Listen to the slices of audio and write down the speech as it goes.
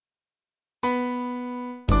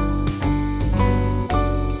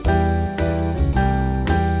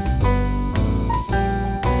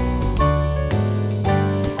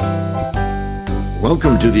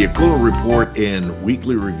Welcome to the Aquila Report and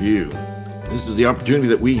Weekly Review. This is the opportunity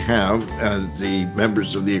that we have as the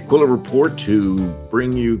members of the Aquila Report to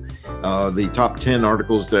bring you the top 10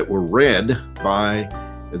 articles that were read by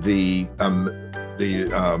the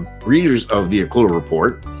readers of the Aquila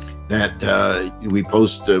Report. That we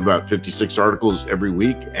post about 56 articles every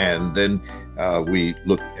week, and then we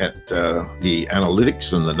look at the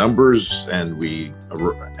analytics and the numbers, and we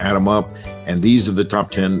add them up. And these are the top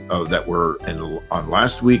 10 that were on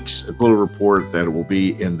last week's Aquila Report that will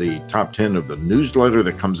be in the top 10 of the newsletter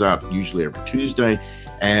that comes out usually every Tuesday.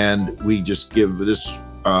 And we just give this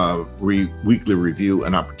weekly review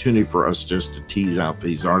an opportunity for us just to tease out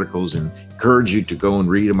these articles and encourage you to go and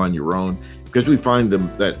read them on your own, because we find them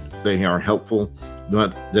that they are helpful,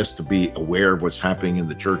 not just to be aware of what's happening in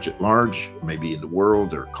the church at large, maybe in the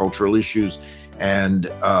world or cultural issues, and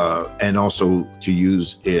also to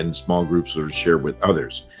use in small groups or to share with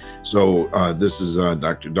others. So this is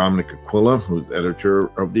Dr. Dominic Aquila, who's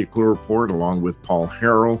editor of the Aquila Report, along with Paul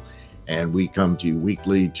Harrell, and we come to you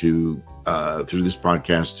weekly to through this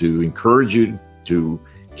podcast to encourage you to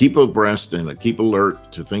keep abreast and keep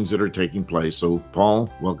alert to things that are taking place. So,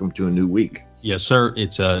 Paul, welcome to a new week. Yes, sir.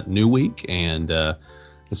 It's a new week and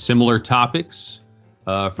similar topics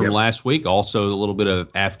from last week. Also, a little bit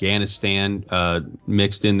of Afghanistan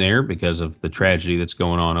mixed in there because of the tragedy that's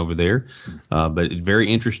going on over there. But very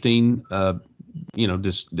interesting,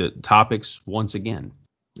 just the topics once again.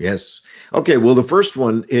 Yes. Okay. Well, the first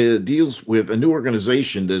one deals with a new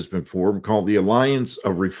organization that has been formed called the Alliance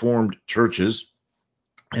of Reformed Churches.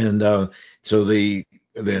 And so the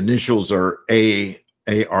initials are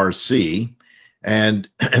ARC. And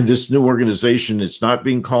this new organization, it's not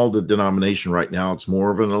being called a denomination right now. It's more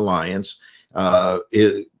of an alliance.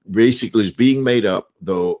 It basically is being made up,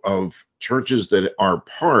 though, of churches that are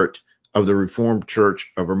part of the Reformed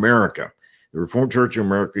Church of America. The Reformed Church of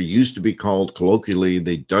America used to be called colloquially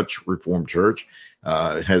the Dutch Reformed Church.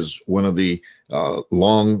 It has one of the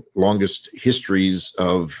longest histories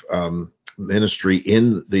of ministry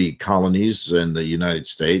in the colonies in the United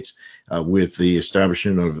States, with the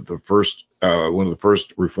establishment of the first one of the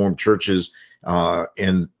first Reformed churches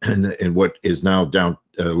in what is now down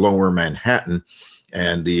lower Manhattan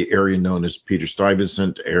and the area known as Peter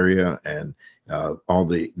Stuyvesant area, and all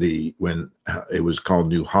the when it was called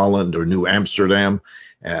New Holland or New Amsterdam,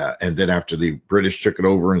 and then after the British took it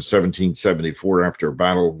over in 1774 after a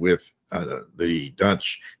battle with the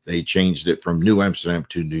Dutch, they changed it from New Amsterdam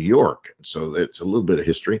to New York. So it's a little bit of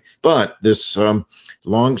history. But this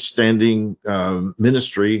long-standing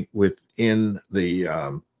ministry within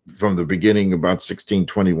the from the beginning, about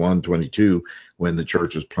 1621-22, when the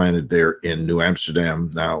church was planted there in New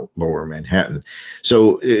Amsterdam, now Lower Manhattan.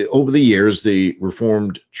 So over the years, the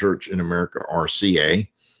Reformed Church in America, RCA,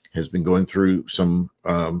 has been going through some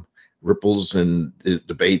ripples and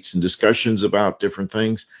debates and discussions about different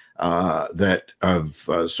things that have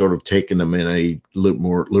sort of taken them in a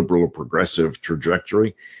more liberal or progressive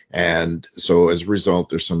trajectory. And so as a result,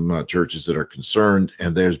 there's some churches that are concerned,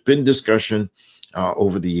 and there's been discussion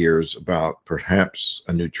over the years about perhaps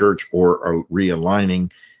a new church or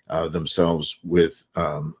realigning themselves with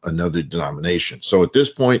another denomination. So at this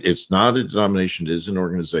point, it's not a denomination, it is an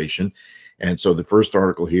organization. And so the first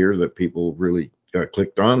article here that people really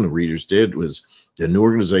clicked on, the readers did, was the New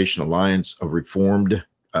Organization Alliance of Reformed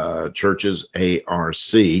Churches, ARC.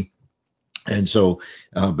 And so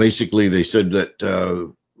basically they said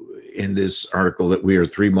that in this article that we are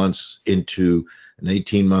 3 months into an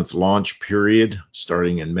 18-month launch period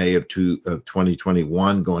starting in May of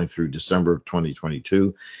 2021, going through December of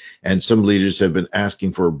 2022. And some leaders have been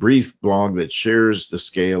asking for a brief blog that shares the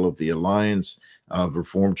scale of the Alliance of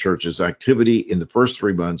Reformed Churches activity in the first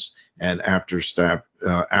 3 months and after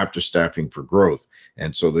staffing for growth.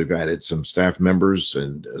 And so they've added some staff members,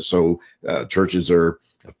 and so churches are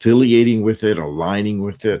affiliating with it, aligning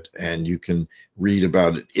with it, and you can read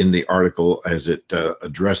about it in the article as it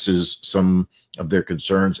addresses some of their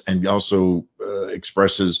concerns and also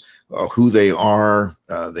expresses who they are.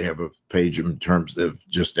 They have a page in terms of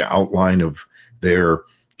just the outline of their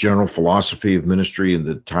general philosophy of ministry and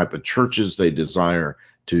the type of churches they desire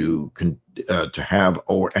to have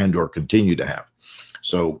or continue to have.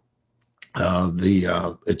 So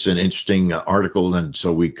it's an interesting article, and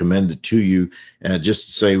so we commend it to you. Just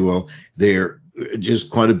to say, well, there just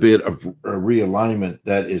quite a bit of realignment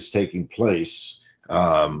that is taking place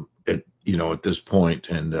at this point,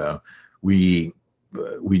 and we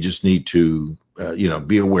just need to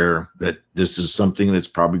be aware that this is something that's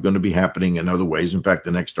probably going to be happening in other ways. In fact,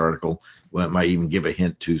 the next article might even give a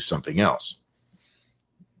hint to something else.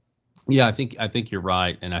 Yeah, I think you're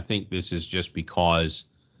right, and I think this is just because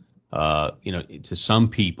to some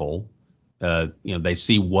people, they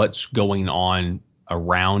see what's going on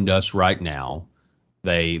around us right now.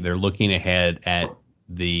 They're looking ahead at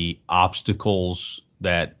the obstacles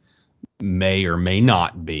that may or may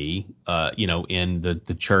not be, in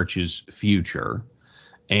the church's future.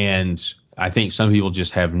 And I think some people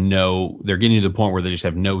just they're getting to the point where they just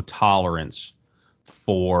have no tolerance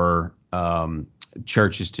for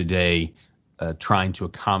churches today trying to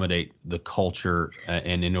accommodate the culture,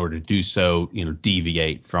 and in order to do so,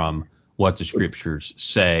 deviate from what the scriptures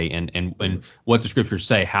say, and what the scriptures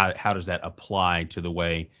say. How does that apply to the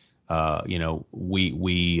way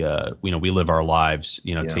we live our lives,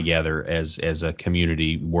 Yeah. together as a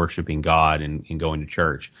community, worshiping God and going to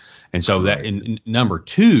church. And so that Correct. in number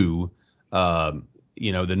two, the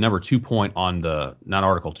number 2 point on the, not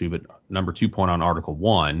Article 2, but number 2 point on Article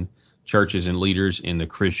 1, churches and leaders in the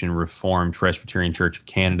Christian Reformed Presbyterian Church of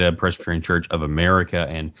Canada, Presbyterian Church of America,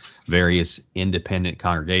 and various independent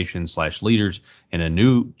congregations / leaders and a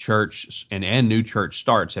new church and new church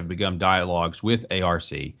starts have begun dialogues with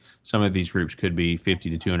ARC. Some of these groups could be 50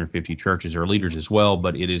 to 250 churches or leaders as well,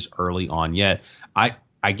 but it is early on yet.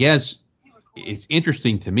 I guess it's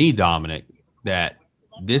interesting to me, Dominic, that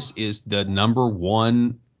this is the number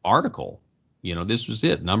one article. This was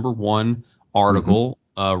it, number one Hmm. article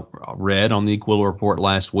read on the Aquila Report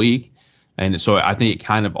last week. And so I think it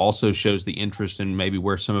kind of also shows the interest in maybe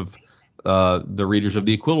where some of the readers of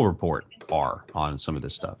the Aquila Report are on some of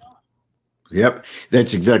this stuff. Yep,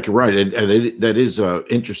 that's exactly right. That is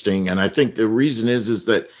interesting, and I think the reason is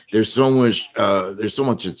that there's so much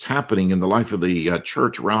that's happening in the life of the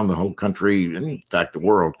church around the whole country, and in fact the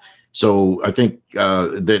world. So I think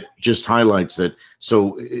that just highlights that.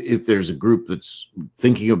 So if there's a group that's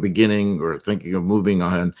thinking of beginning or thinking of moving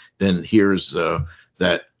on, then here's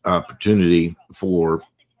that opportunity for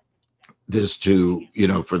this to,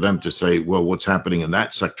 for them to say, well, what's happening in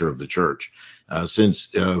that sector of the church?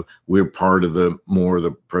 Since we're part of the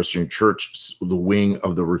Presbyterian Church, the wing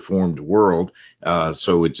of the Reformed world.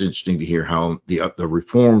 So it's interesting to hear how the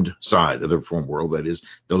Reformed side of the Reformed world, that is,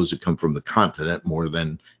 those who come from the continent more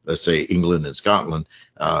than, let's say, England and Scotland,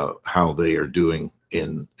 how they are doing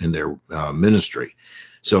in their ministry.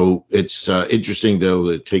 So it's interesting,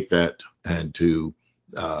 though, to take that and to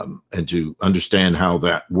understand how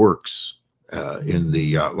that works in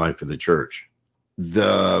the life of the church.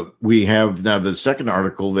 We have now the second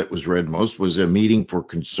article that was read most was a meeting for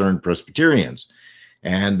concerned Presbyterians.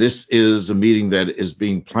 And this is a meeting that is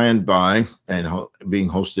being planned by and being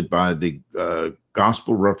hosted by the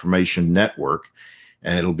Gospel Reformation Network.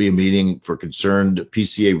 And it'll be a meeting for concerned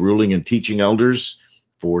PCA ruling and teaching elders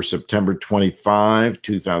for September 25,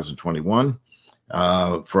 2021,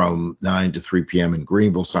 from 9 to 3 p.m. in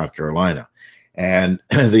Greenville, South Carolina. And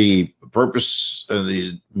the purpose of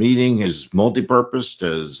the meeting is multi-purposed,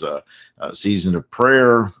 as a season of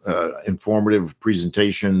prayer, informative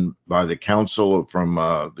presentation by the council from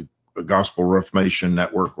the Gospel Reformation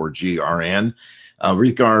Network, or GRN,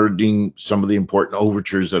 regarding some of the important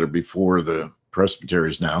overtures that are before the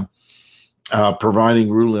presbyteries now, providing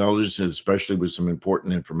ruling elders, especially with some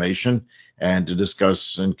important information, and to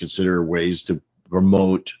discuss and consider ways to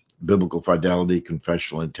promote biblical fidelity,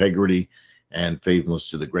 confessional integrity, and faithfulness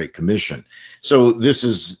to the Great Commission. So this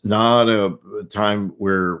is not a time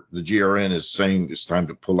where the GRN is saying it's time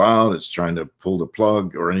to pull out, it's trying to pull the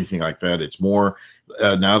plug or anything like that. It's more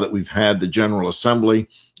now that we've had the General Assembly,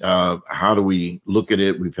 how do we look at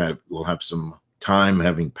it? We'll have some time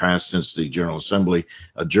having passed since the General Assembly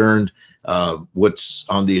adjourned. What's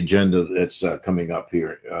on the agenda that's coming up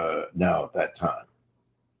here now at that time?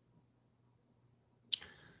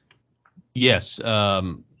 Yes.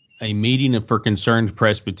 A meeting for concerned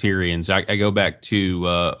Presbyterians. I go back to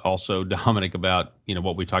also, Dominic, about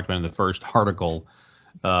what we talked about in the first article.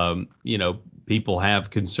 People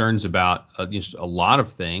have concerns about just a lot of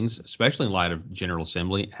things, especially in light of General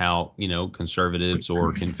Assembly. How conservatives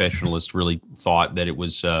or confessionalists really thought that it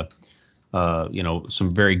was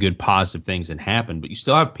some very good positive things that happened, but you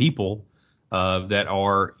still have people that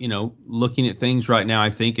are looking at things right now,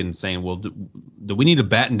 I think, and saying, well, do we need to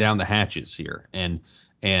batten down the hatches here? And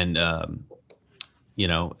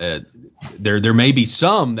there may be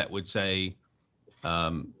some that would say,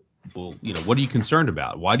 well, what are you concerned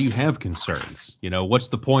about? Why do you have concerns? What's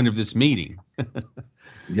the point of this meeting?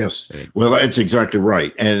 Yes, well, that's exactly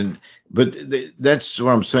right. But that's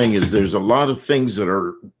what I'm saying is there's a lot of things that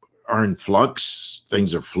are in flux.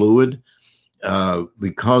 Things are fluid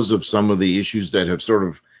because of some of the issues that have sort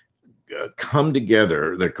of come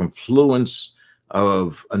together, the confluence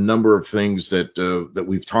of a number of things that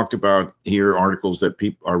we've talked about here, articles that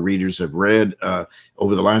our readers have read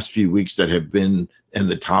over the last few weeks that have been in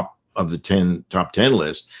the top of the top 10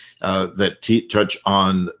 list that touch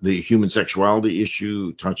on the human sexuality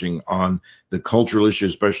issue, touching on the cultural issue,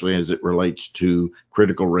 especially as it relates to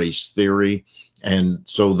critical race theory. And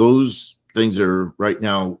so those things are right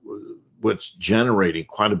now what's generating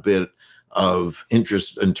quite a bit of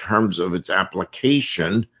interest in terms of its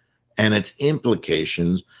application and its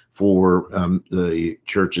implications for the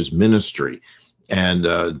church's ministry. And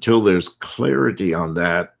until there's clarity on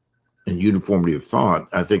that and uniformity of thought,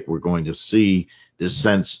 I think we're going to see this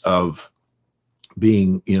sense of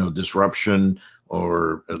being, disruption,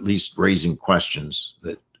 or at least raising questions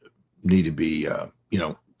that need to be,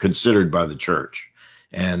 considered by the church.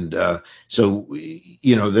 And so,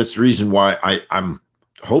 that's the reason why I'm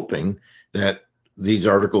hoping that these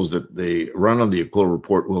articles that they run on the Acclore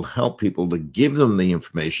Report will help people to give them the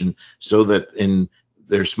information so that in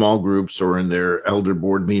their small groups or in their elder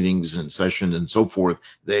board meetings and session and so forth,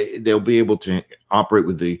 they'll be able to operate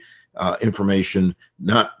with the information,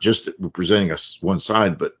 not just presenting us one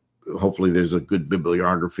side, but hopefully there's a good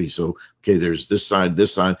bibliography. So, okay, there's this side.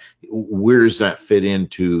 Where does that fit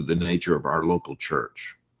into the nature of our local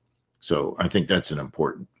church? So I think that's an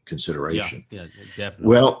important consideration. Yeah, definitely.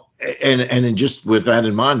 Well, and just with that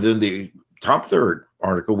in mind, then the top third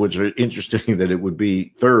article, which is interesting that it would be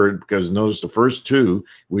third, because notice the first two,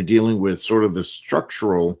 we're dealing with sort of the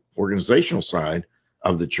structural organizational side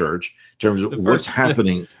of the church in terms of what's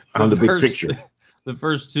happening on the big picture. The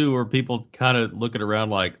first two are people kind of looking around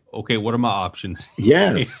like, okay, what are my options?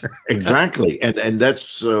 Yes, exactly. And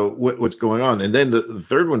that's what's going on. And then the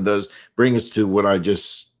third one does bring us to what I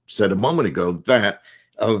just said a moment ago, that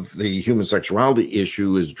of the human sexuality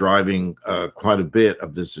issue is driving quite a bit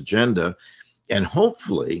of this agenda. And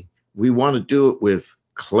hopefully we want to do it with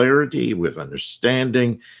clarity, with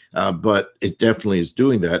understanding, but it definitely is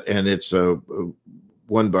doing that. And it's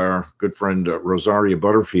one by our good friend Rosaria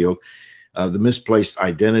Butterfield. The Misplaced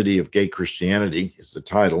Identity of Gay Christianity is the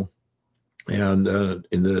title. And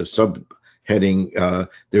in the subheading,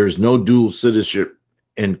 there is no dual citizenship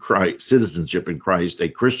in Christ. A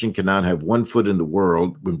Christian cannot have one foot in the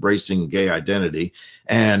world embracing gay identity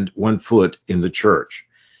and one foot in the church.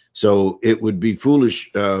 So it would be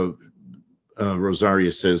foolish,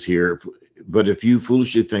 Rosaria says here, but if you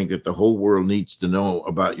foolishly think that the whole world needs to know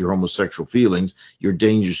about your homosexual feelings, you're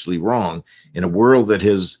dangerously wrong. In a world that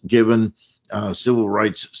has given civil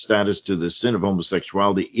rights status to the sin of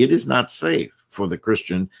homosexuality, it is not safe for the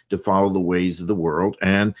Christian to follow the ways of the world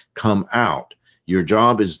and come out. Your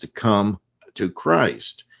job is to come to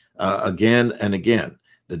Christ again and again.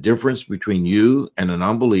 The difference between you and an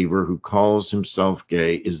unbeliever who calls himself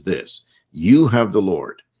gay is this: you have the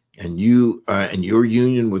Lord, and and your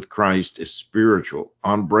union with Christ is spiritual,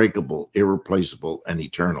 unbreakable, irreplaceable, and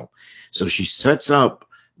eternal. So she sets up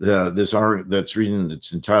this argument that's reading.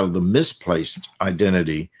 It's entitled "The Misplaced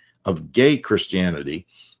Identity of Gay Christianity,"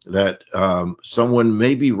 that someone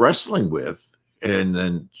may be wrestling with. And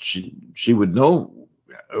then she would know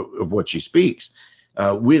of what she speaks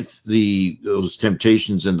with those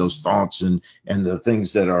temptations and those thoughts and the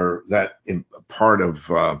things that are part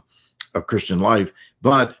of Christian life.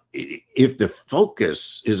 But if the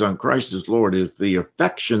focus is on Christ as Lord, if the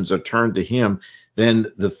affections are turned to Him,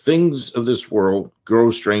 then the things of this world grow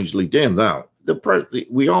strangely dim. Now,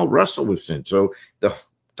 we all wrestle with sin. So the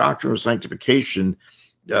doctrine of sanctification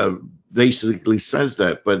basically says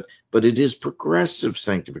that, but it is progressive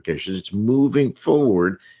sanctification. It's moving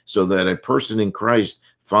forward so that a person in Christ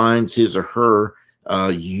finds his or her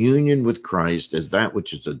union with Christ as that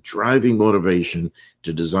which is a driving motivation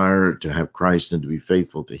to desire to have Christ and to be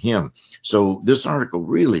faithful to Him. So this article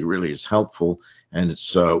really, really is helpful, and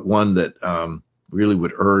it's one that really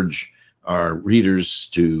would urge our readers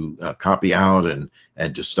to copy out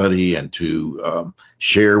and to study and to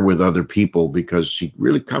share with other people, because she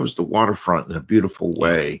really covers the waterfront in a beautiful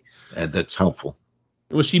way, and that's helpful.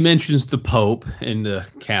 Well, she mentions the Pope and the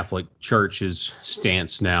Catholic Church's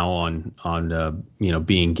stance now on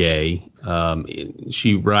being gay.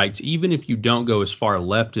 She writes, even if you don't go as far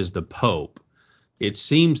left as the Pope, it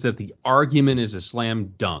seems that the argument is a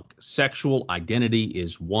slam dunk. Sexual identity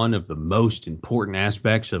is one of the most important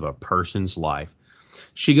aspects of a person's life.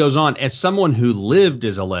 She goes on, as someone who lived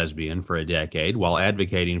as a lesbian for a decade while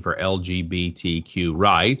advocating for LGBTQ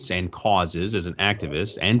rights and causes as an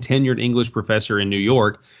activist and tenured English professor in New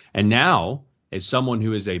York, and now as someone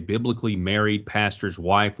who is a biblically married pastor's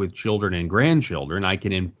wife with children and grandchildren, I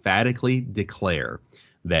can emphatically declare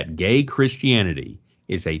that gay Christianity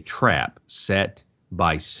is a trap set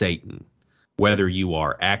by Satan. whether you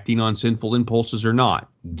are acting on sinful impulses or not.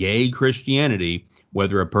 Gay Christianity,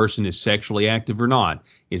 whether a person is sexually active or not,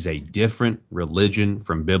 is a different religion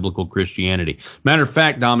from biblical Christianity. Matter of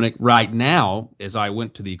fact, Dominic, right now, as I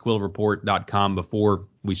went to the AquilaReport.com before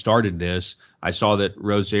we started this, I saw that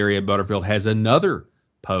Rosaria Butterfield has another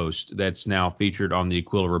post that's now featured on the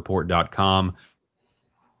AquilaReport.com,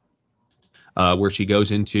 where she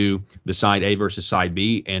goes into the side A versus side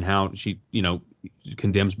B and how she,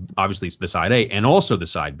 condemns obviously the side A and also the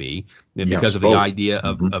side B because of the idea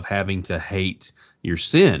of having to hate your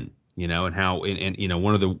sin, and how, and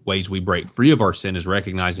one of the ways we break free of our sin is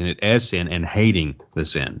recognizing it as sin and hating the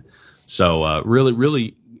sin. So really,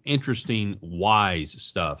 really interesting, wise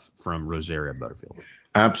stuff from Rosaria Butterfield.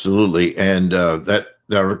 Absolutely. And that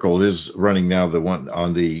article is running now, the one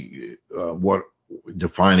on the what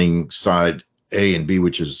defining side A and B,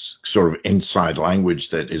 which is sort of inside language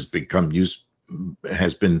that has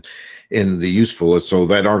been in the useful. So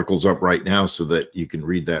that article's up right now so that you can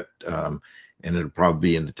read that, and it'll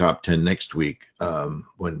probably be in the top 10 next week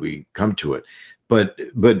when we come to it. But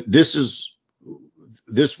this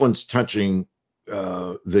one's touching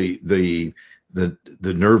the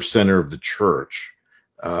nerve center of the church,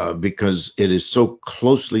 because it is so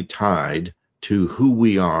closely tied to who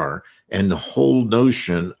we are and the whole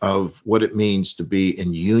notion of what it means to be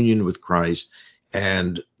in union with Christ,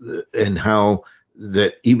 and how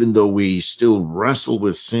that even though we still wrestle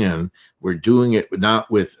with sin, we're doing it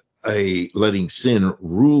not with letting sin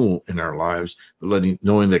rule in our lives, but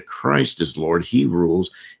knowing that Christ is Lord, He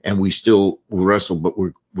rules, and we still wrestle, but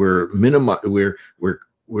we're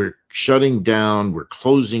shutting down, we're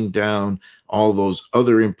closing down all those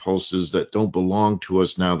other impulses that don't belong to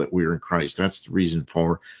us now that we're in Christ. That's the reason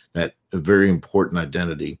for that very important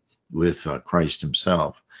identity with Christ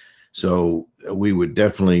Himself. So we would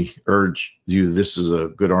definitely urge you, this is a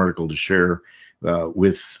good article to share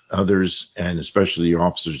with others, and especially your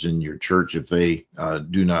officers in your church if they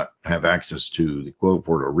do not have access to the Aquila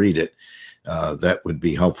Report or read it. That would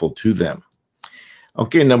be helpful to them.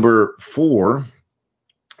 Okay, number 4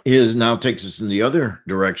 now takes us in the other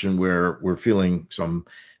direction where we're feeling some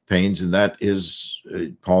pains, and that is,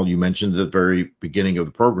 Paul, you mentioned at the very beginning of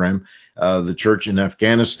the program, the church in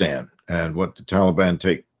Afghanistan and what the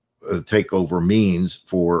Taliban takeover means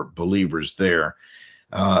for believers there.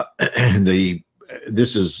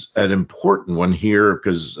 This is an important one here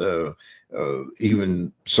because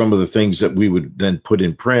even some of the things that we would then put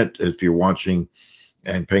in print, if you're watching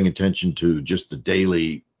and paying attention to just the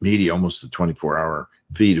daily media, almost the 24-hour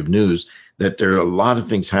feed of news, that there are a lot of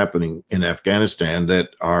things happening in Afghanistan that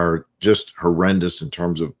are just horrendous in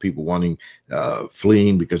terms of people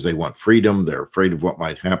fleeing because they want freedom. They're afraid of what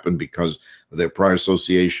might happen because of their prior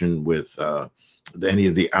association with any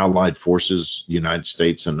of the allied forces, the United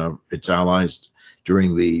States and its allies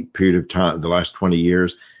during the period of time, the last 20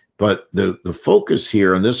 years. But the focus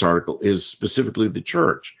here in this article is specifically the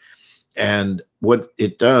church. And what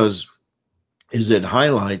it does is it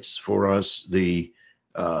highlights for us the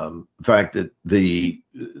fact that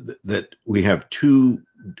that we have two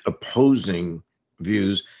opposing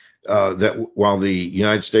views, that while the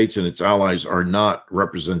United States and its allies are not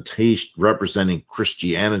representing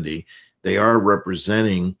Christianity, they are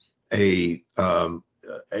representing a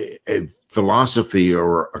philosophy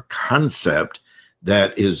or a concept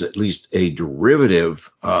that is at least a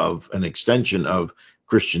derivative of an extension of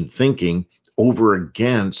Christian thinking over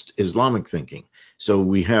against Islamic thinking. So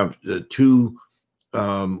we have two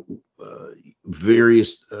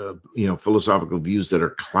various philosophical views that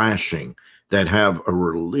are clashing, that have a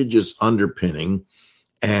religious underpinning,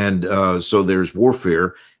 and so there's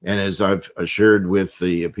warfare. And as I've shared with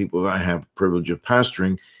the people that I have the privilege of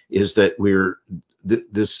pastoring, is that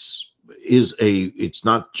it's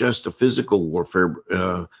not just a physical warfare,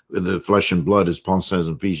 the flesh and blood, as Paul says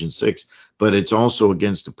in Ephesians 6, but it's also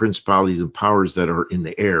against the principalities and powers that are in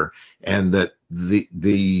the air, and that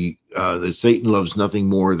the Satan loves nothing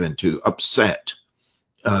more than to upset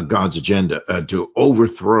God's agenda, to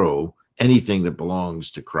overthrow anything that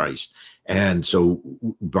belongs to Christ. And so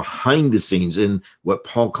behind the scenes, in what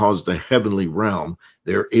Paul calls the heavenly realm,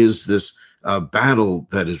 there is this battle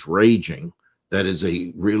that is raging, that is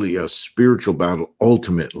really a spiritual battle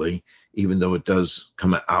ultimately, even though it does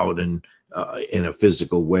come out in a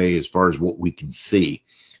physical way as far as what we can see.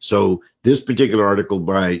 So this particular article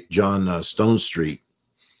by John Stonestreet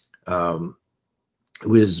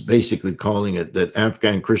was basically calling it that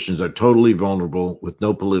Afghan Christians are totally vulnerable with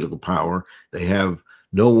no political power. They have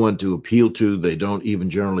no one to appeal to. They don't even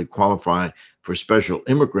generally qualify for special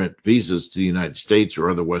immigrant visas to the United States or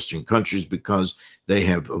other Western countries because they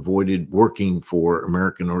have avoided working for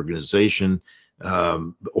American organization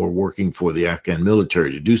or working for the Afghan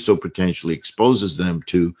military. To do so potentially exposes them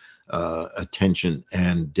to attention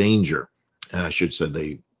and danger. And I should say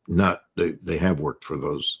they have worked for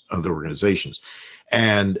those other organizations.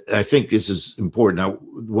 And I think this is important. Now,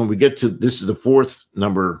 when we get to this is the fourth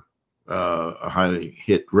number a highly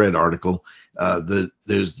hit read article.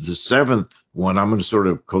 There's the seventh one. I'm going to sort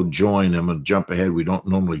of co-join. I'm going to jump ahead. We don't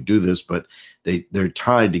normally do this, but they're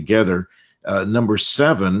tied together. Number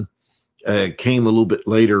 7 came a little bit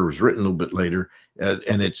later, was written a little bit later,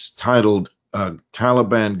 and it's titled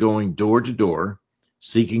Taliban Going Door to Door,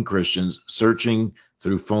 Seeking Christians, Searching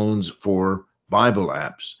Through Phones for Bible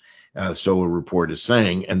Apps. So a report is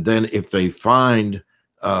saying, and then if they find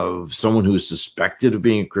someone who is suspected of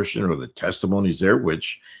being a Christian or the testimonies there,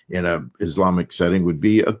 which in an Islamic setting would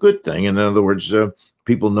be a good thing. And in other words,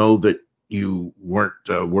 people know that you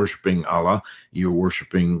weren't worshiping Allah, you're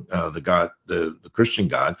worshiping the God, the Christian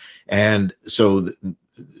God. And so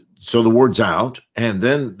the word's out. And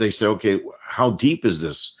then they say, okay, how deep is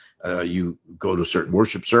this? You go to a certain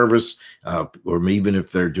worship service, or even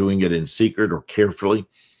if they're doing it in secret or carefully.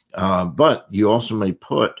 But you also may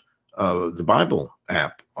put the Bible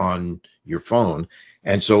app on your phone.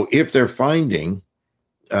 And so if they're finding,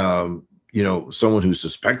 someone who's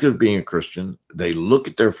suspected of being a Christian, they look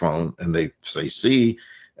at their phone and they see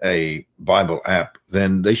a Bible app,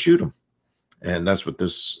 then they shoot them. And that's what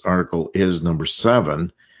this article is, number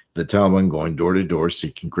 7, the Taliban going door to door,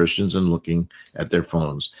 seeking Christians and looking at their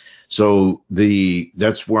phones. So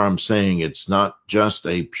that's where I'm saying it's not just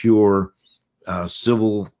a pure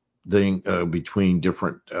civil thing between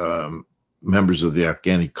different members of the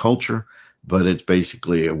Afghani culture, but it's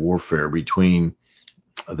basically a warfare between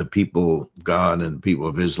the people of God and the people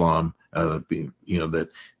of Islam. That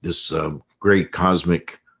this great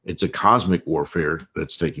cosmic, it's a cosmic warfare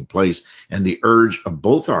that's taking place. And the urge of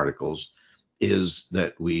both articles is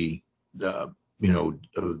that we,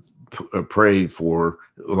 pray for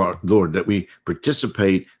Lord, that we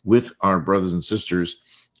participate with our brothers and sisters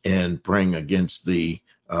in praying against the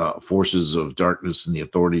forces of darkness and the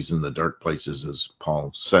authorities in the dark places, as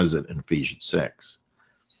Paul says it in Ephesians 6.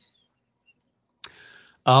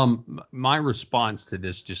 My response to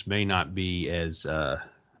this just may not be as well,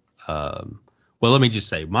 let me just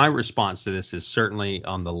say my response to this is certainly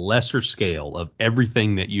on the lesser scale of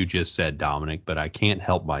everything that you just said, Dominic, but I can't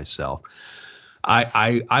help myself.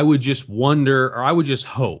 I would just wonder, or I would just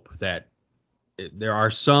hope that there are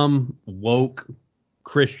some woke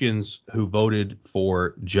Christians who voted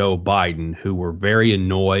for Joe Biden who were very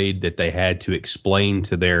annoyed that they had to explain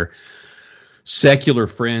to their secular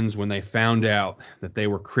friends when they found out that they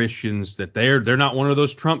were Christians that they're not one of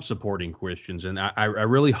those Trump supporting Christians. And I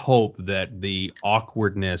really hope that the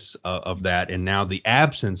awkwardness of that, and now the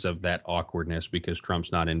absence of that awkwardness because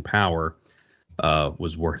Trump's not in power,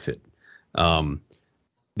 was worth it.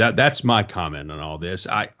 That's my comment on all this.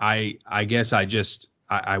 I guess I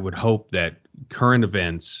would hope that current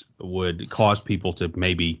events would cause people to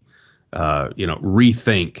maybe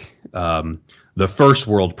rethink the first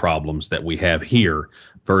world problems that we have here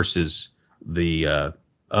versus the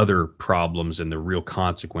other problems and the real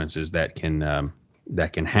consequences that can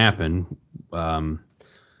happen in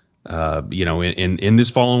this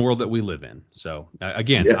fallen world that we live in. So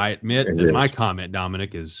again, yeah, I admit that my comment,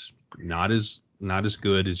 Dominic, is not as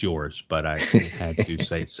good as yours, but I had to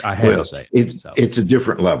say it's a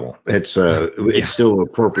different level. It's still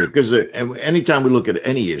appropriate because anytime we look at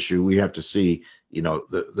any issue, we have to see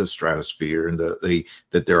the stratosphere and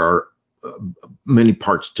that there are many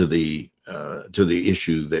parts to the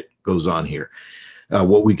issue that goes on here.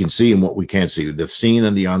 What we can see and what we can't see, the seen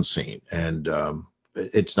and the unseen, and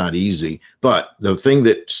it's not easy. But the thing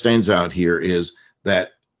that stands out here is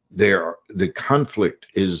that the conflict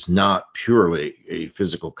is not purely a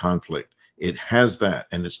physical conflict. It has that,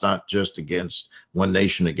 and it's not just against one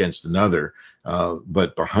nation against another,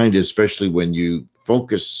 but behind it, especially when you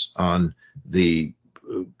focus on the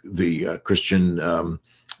Christian,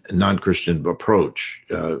 non-Christian approach,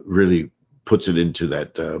 really puts it into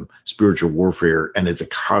that spiritual warfare, and it's a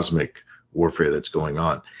cosmic warfare that's going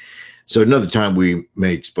on. So another time we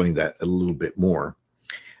may explain that a little bit more.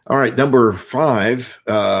 All right, number 5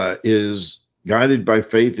 is Guided by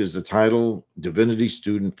Faith is the title. Divinity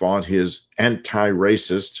student fought his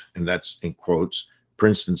anti-racist, and that's in quotes,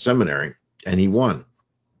 Princeton Seminary, and he won.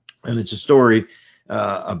 And it's a story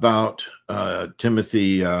about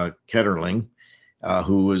Timothy Ketterling,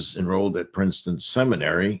 who was enrolled at Princeton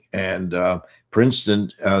Seminary. And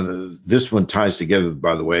Princeton, this one ties together,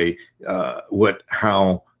 by the way,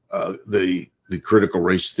 how the critical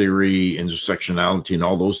race theory, intersectionality, and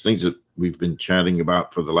all those things that we've been chatting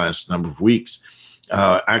about for the last number of weeks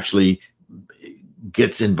actually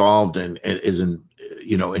gets involved and is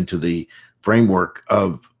into the framework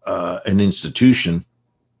of an institution.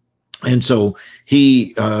 And so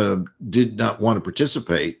he did not want to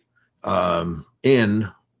participate in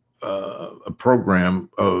a program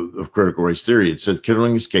of critical race theory. It says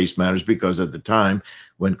Kitterling's case matters because at the time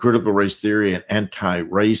when critical race theory and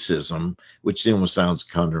anti-racism, which almost sounds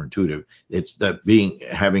counterintuitive, it's that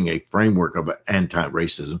having a framework of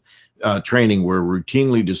anti-racism training were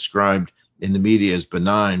routinely described in the media as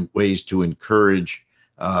benign ways to encourage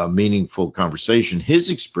meaningful conversation. His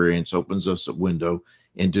experience opens us a window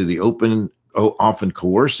into the open, often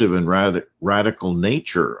coercive and rather radical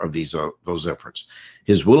nature of those efforts.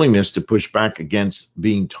 His willingness to push back against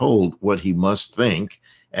being told what he must think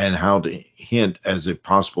and how to hint as a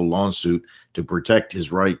possible lawsuit to protect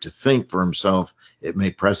his right to think for himself. It may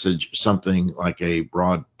presage something like a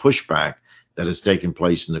broad pushback that has taken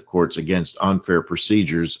place in the courts against unfair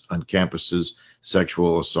procedures on campuses,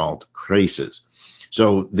 sexual assault cases.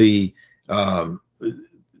 So this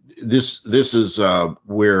is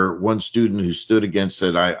where one student who stood against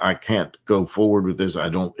said, I can't go forward with this.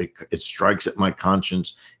 It strikes at my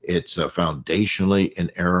conscience. It's foundationally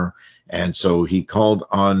an error. And so he called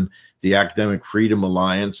on the Academic Freedom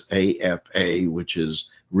Alliance, AFA, which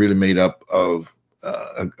is really made up of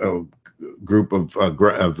a group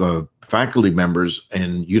of faculty members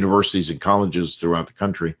in universities and colleges throughout the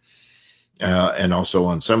country, and also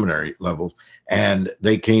on seminary level. And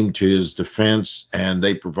they came to his defense, and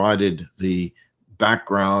they provided the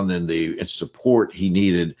background and the support he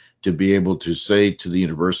needed to be able to say to the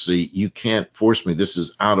university, you can't force me. This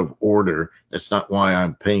is out of order. That's not why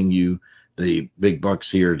I'm paying you the big bucks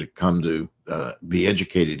here to come to be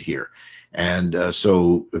educated here. And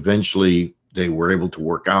so eventually they were able to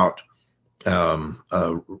work out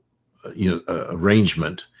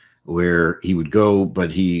arrangement where he would go,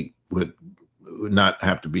 but he would not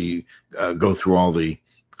have to go through all the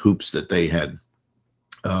hoops that they had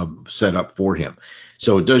set up for him.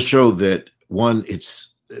 So it does show that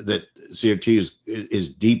that CRT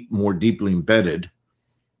is more deeply embedded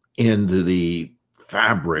into the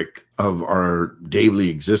fabric of our daily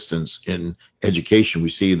existence in education. We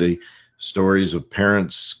see the stories of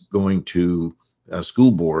parents going to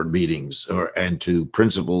school board meetings and to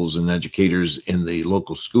principals and educators in the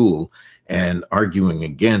local school and arguing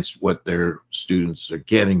against what their students are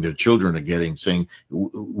getting, their children are getting, saying,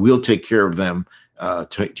 we'll take care of them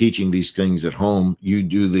teaching these things at home. You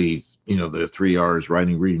do the 3 R's,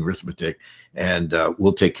 writing, reading, arithmetic, and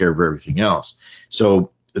we'll take care of everything else.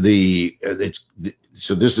 So this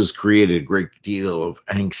has created a great deal of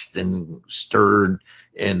angst and stirred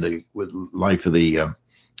in the life of the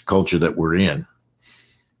culture that we're in.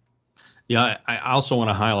 Yeah, I also want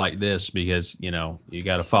to highlight this because, you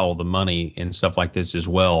got to follow the money and stuff like this as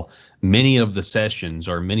well. Many of the sessions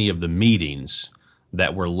or many of the meetings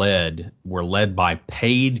that were led by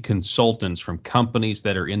paid consultants from companies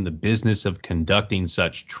that are in the business of conducting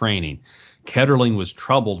such training. Ketterling was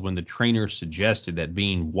troubled when the trainer suggested that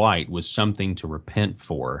being white was something to repent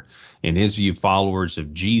for. In his view, followers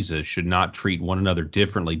of Jesus should not treat one another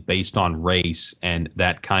differently based on race, and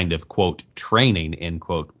that kind of, quote, training, end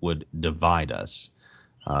quote, would divide us.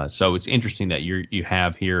 So it's interesting that you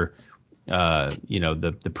have here,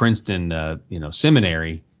 the Princeton,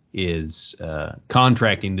 seminary is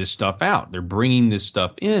contracting this stuff out. They're bringing this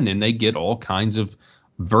stuff in, and they get all kinds of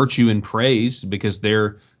virtue and praise because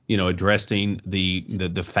they're addressing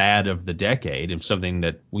the fad of the decade of something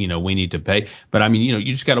that we need to pay. But I mean,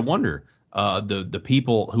 you just got to wonder the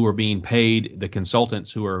people who are being paid, the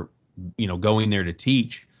consultants who are going there to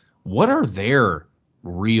teach, what are their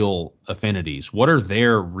real affinities? What are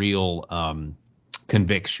their real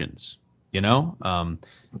convictions?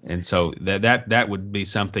 And so that would be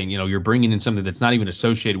something. You're bringing in something that's not even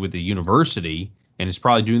associated with the university, and it's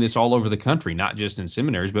probably doing this all over the country, not just in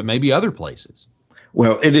seminaries, but maybe other places.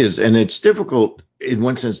 Well, it is, and it's difficult in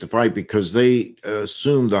one sense to fight because they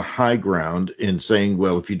assume the high ground in saying,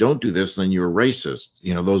 well, if you don't do this, then you're a racist.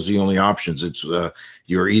 Those are the only options. It's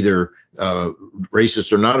you're either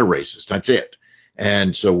racist or not a racist. That's it.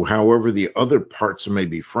 And so however the other parts may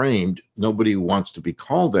be framed, nobody wants to be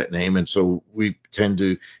called that name. And so we tend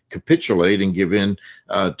to capitulate and give in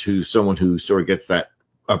to someone who sort of gets that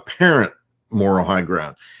apparent moral high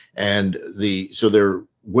ground. And so there are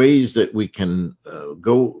ways that we can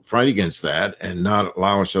go fight against that and not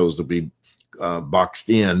allow ourselves to be boxed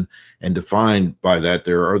in and defined by that.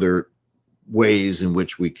 There are other ways in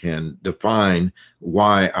which we can define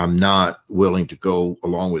why I'm not willing to go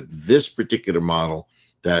along with this particular model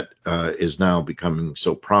that is now becoming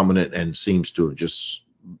so prominent and seems to have just,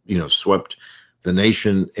 swept the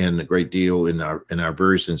nation and a great deal in our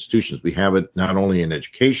various institutions. We have it not only in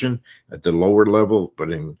education at the lower level,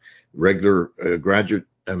 but in regular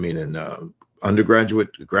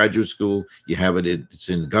undergraduate, graduate school. You have it. It's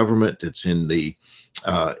in government. It's in the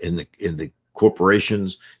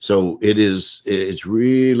corporations. So it's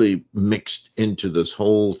really mixed into this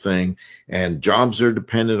whole thing, and jobs are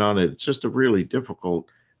dependent on it. It's just a really difficult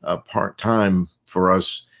part-time for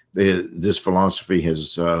us. This philosophy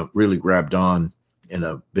has really grabbed on in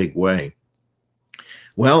a big way.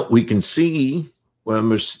 Well, we can see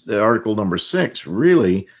the article number 6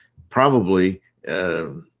 really probably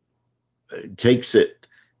takes it,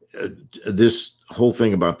 this whole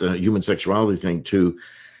thing about the human sexuality thing to,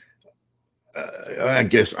 I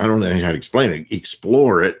guess, I don't know how to explain it,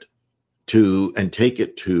 explore it and take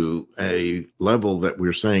it to a level that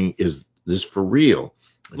we're saying, is this for real?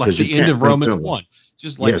 Like the end of Romans 1.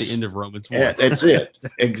 Just like yes, the end of Romans 1. That's it.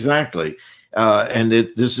 Exactly. And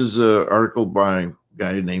this is an article by a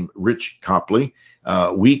guy named Rich Copley,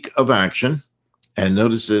 Week of Action. And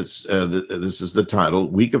notice this is the title,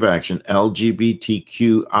 Week of Action,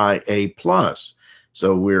 LGBTQIA+.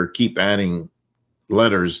 So we're keep adding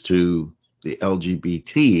letters to the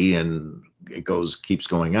LGBT, and it keeps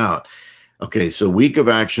going out. Okay, so Week of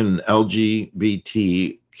Action,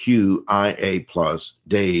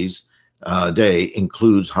 LGBTQIA+ day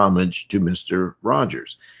includes homage to Mr.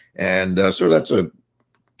 Rogers. And so that's a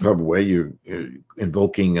clever way. You're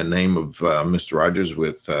invoking a name of Mr. Rogers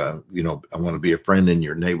with, I want to be a friend in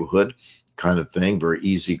your neighborhood kind of thing, very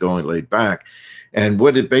easygoing, laid back. And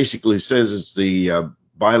what it basically says is the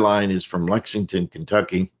byline is from Lexington,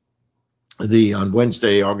 Kentucky. On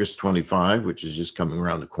Wednesday, August 25, which is just coming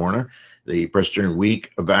around the corner, the Presbyterian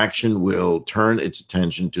Week of Action will turn its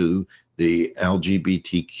attention to the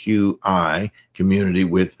LGBTQI community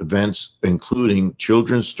with events including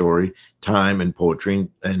children's story time and poetry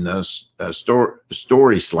and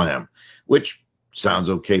story slam, which sounds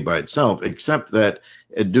okay by itself, except that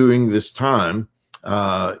during this time,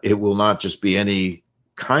 it will not just be any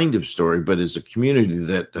kind of story, but is a community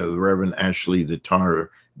that the Reverend Ashley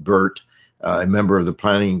Tatar Burt, a member of the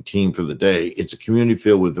planning team for the day. It's a community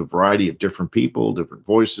filled with a variety of different people, different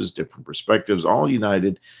voices, different perspectives, all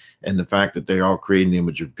united in the fact that they all create in the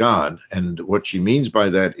image of God. And what she means by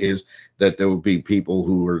that is that there will be people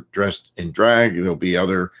who are dressed in drag. There'll be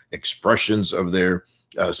other expressions of their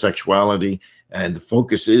sexuality. And the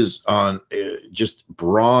focus is on just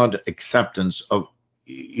broad acceptance of,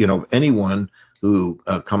 anyone who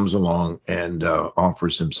comes along and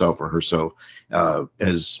offers himself or herself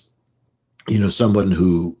as someone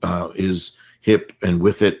who is hip and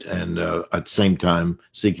with it, and at the same time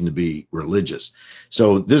seeking to be religious.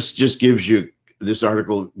 So this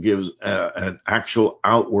article gives an actual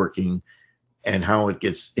outworking and how it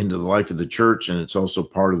gets into the life of the church, and it's also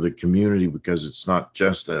part of the community because it's not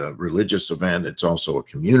just a religious event, it's also a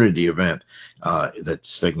community event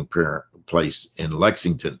that's taking place in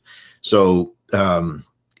Lexington. So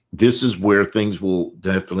this is where things will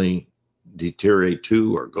definitely deteriorate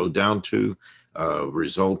to or go down to,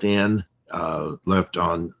 result in, left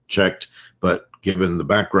unchecked. But given the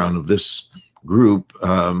background of this group,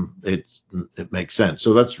 it makes sense.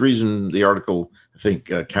 So that's the reason the article, I think,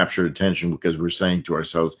 captured attention, because we're saying to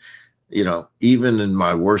ourselves, even in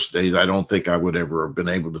my worst days, I don't think I would ever have been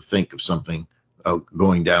able to think of something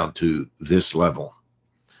going down to this level.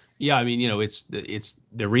 Yeah, I mean, it's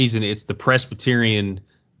the reason it's the Presbyterian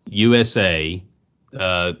USA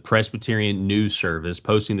Presbyterian News Service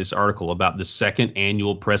posting this article about the second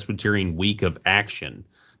annual Presbyterian Week of Action,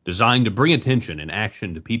 designed to bring attention and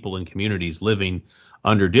action to people in communities living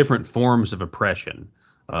under different forms of oppression.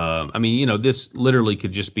 This literally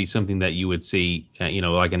could just be something that you would see,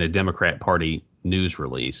 like in a Democrat Party news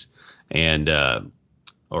release, and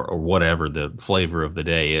or whatever the flavor of the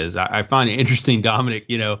day is. I find it interesting, Dominic.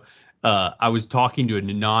 I was talking to a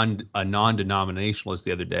non-denominationalist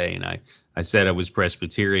the other day, and I said I was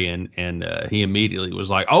Presbyterian, and he immediately was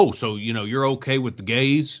like, "Oh, so you're okay with the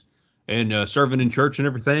gays and serving in church and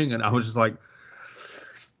everything?" And I was just like,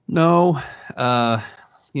 "No, PCA,"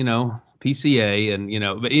 and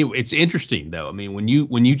But anyway, it's interesting though. I mean, when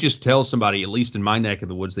you just tell somebody, at least in my neck of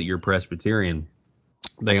the woods, that you're Presbyterian,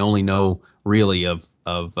 they only know really of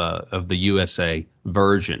the USA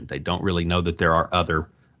version. They don't really know that there are other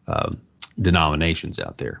denominations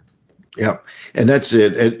out there. Yeah, and that's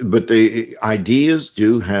it. But the ideas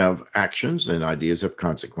do have actions, and ideas have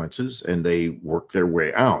consequences, and they work their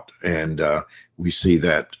way out. And we see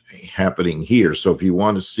that happening here. So if you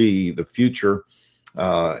want to see the future,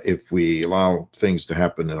 if we allow things to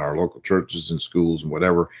happen in our local churches and schools and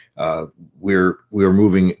whatever, we're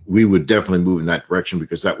moving. We would definitely move in that direction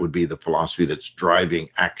because that would be the philosophy that's driving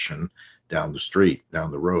action down the street,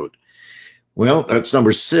 down the road. Well, that's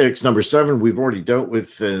number six. Number seven, we've already dealt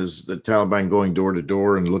with, is the Taliban going door to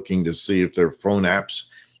door and looking to see if there are phone apps,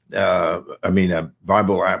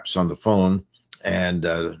 Bible apps on the phone,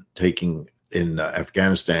 and taking in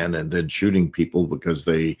Afghanistan and then shooting people because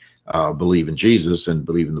they believe in Jesus and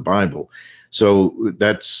believe in the Bible. So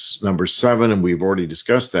that's number seven, and we've already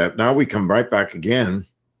discussed that. Now we come right back again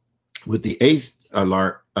with the eighth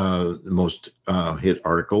most hit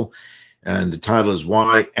article, and the title is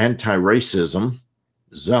Why Anti-Racism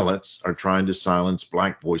Zealots Are Trying to Silence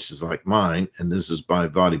Black Voices Like Mine. And this is by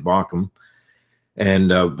Voddie Baucham.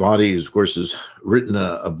 And Voddie, of course, has written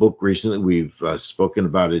a book recently. We've spoken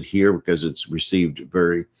about it here because it's received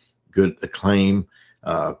very good acclaim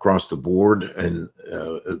across the board and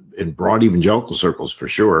in broad evangelical circles for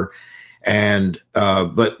sure. And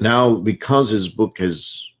but now, because his book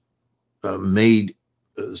has made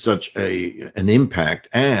such an impact,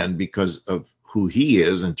 and because of who he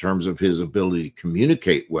is in terms of his ability to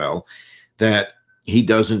communicate well, that he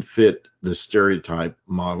doesn't fit the stereotype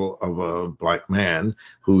model of a black man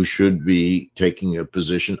who should be taking a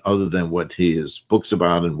position other than what his book's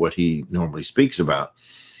about and what he normally speaks about.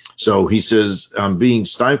 So he says, I'm being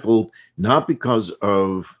stifled not because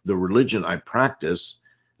of the religion I practice,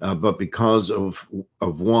 but because of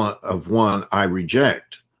one I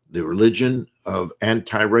reject, the religion of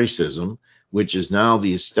anti-racism, which is now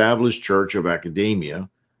the established church of academia,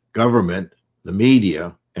 government, the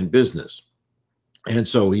media, and business. And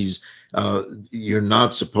so you're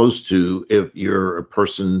not supposed to, if you're a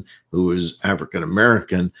person who is African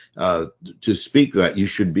American, to speak that. You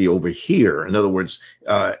should be over here. In other words,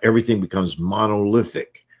 everything becomes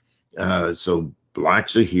monolithic. So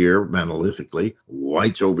blacks are here monolithically,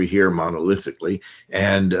 whites over here monolithically,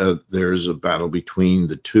 and there's a battle between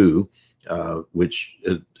the two, which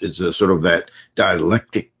is a sort of that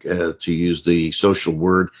dialectic, to use the social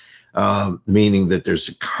word, meaning that there's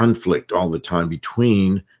a conflict all the time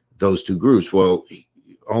between those two groups. Well,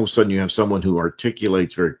 all of a sudden you have someone who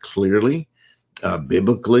articulates very clearly,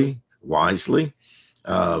 biblically, wisely,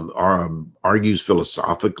 argues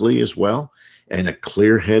philosophically as well, in a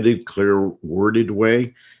clear-headed, clear-worded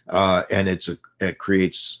way, and it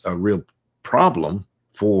creates a real problem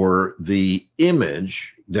for the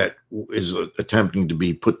image that is attempting to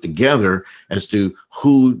be put together as to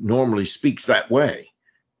who normally speaks that way.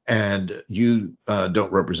 And you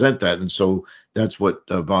don't represent that. And so that's what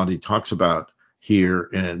Voddie talks about here,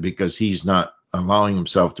 and because he's not allowing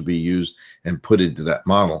himself to be used and put into that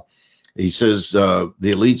model. He says the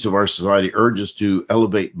elites of our society urge us to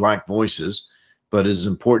elevate black voices, but it is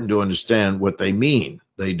important to understand what they mean.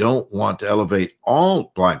 They don't want to elevate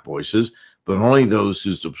all black voices, but only those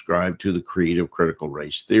who subscribe to the creed of critical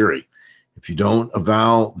race theory. If you don't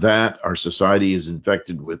avow that, our society is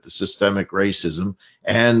infected with the systemic racism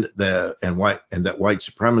and that white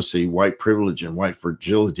supremacy, white privilege, and white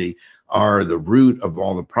fragility are the root of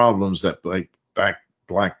all the problems that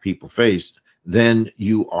black people face, then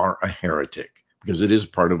you are a heretic, because it is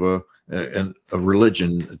part of a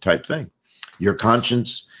religion type thing. Your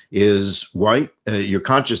conscience is white. Your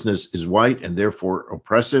consciousness is white and therefore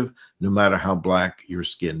oppressive, no matter how black your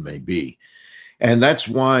skin may be. And that's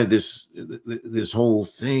why this whole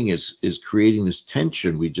thing is creating this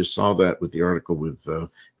tension. We just saw that with the article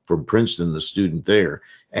from Princeton, the student there,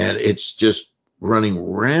 and it's just running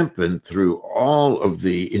rampant through all of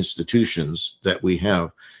the institutions that we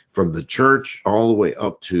have, from the church all the way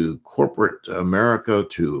up to corporate America,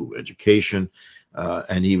 to education,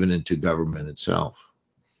 and even into government itself.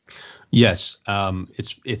 Yes,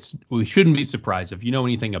 it's we shouldn't be surprised if you know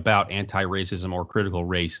anything about anti-racism or critical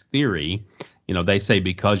race theory. You know, they say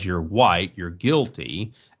because you're white, you're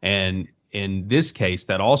guilty, and in this case,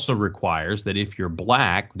 that also requires that if you're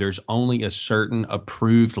black, there's only a certain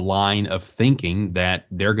approved line of thinking that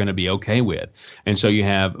they're going to be okay with. And so you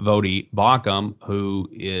have Voddie Baucham, who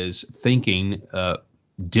is thinking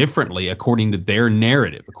differently according to their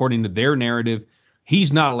narrative. According to their narrative,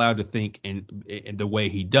 he's not allowed to think in the way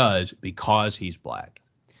he does because he's black.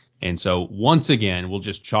 And so once again, we'll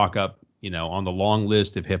just chalk up, on the long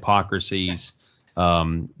list of hypocrisies,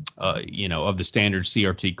 of the standard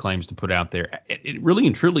CRT claims to put out there. It really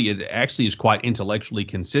and truly, it actually is quite intellectually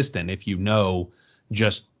consistent if you know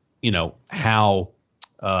just, how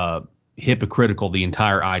hypocritical the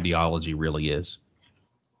entire ideology really is.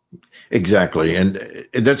 Exactly. And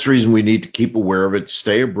that's the reason we need to keep aware of it,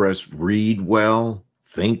 stay abreast, read well,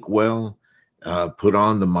 think well, put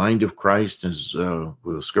on the mind of Christ, as the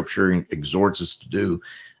scripture exhorts us to do.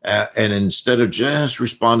 And instead of just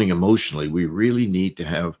responding emotionally, we really need to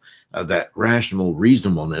have that rational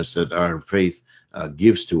reasonableness that our faith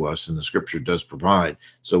gives to us, and the scripture does provide.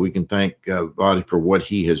 So we can thank God for what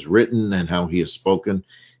he has written and how he has spoken,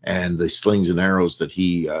 and the slings and arrows that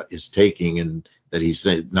he is taking, and that he's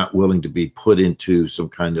not willing to be put into some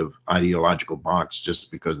kind of ideological box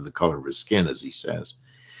just because of the color of his skin, as he says.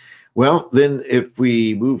 Well, then if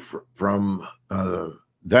we move from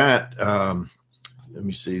that, let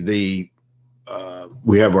me see,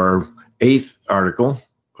 we have our eighth article,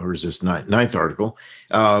 or is this ninth article,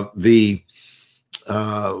 the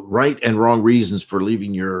right and wrong reasons for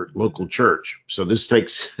leaving your local church. So this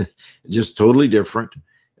takes just totally different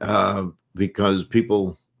because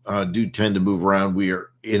people do tend to move around. We are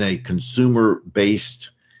in a consumer-based,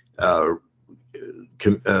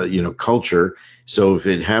 culture. So if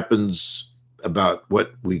it happens about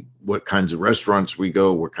what kinds of restaurants we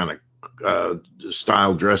go, what kind of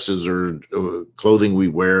style dresses or clothing we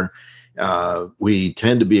wear, we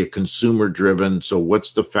tend to be a consumer-driven. So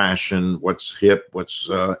what's the fashion? What's hip? What's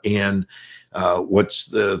in? What's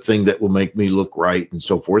the thing that will make me look right, and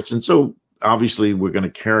so forth. And so obviously we're going to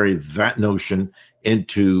carry that notion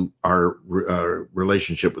into our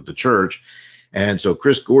relationship with the church. And so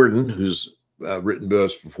Chris Gordon, who's written to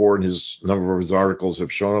us before, and his number of his articles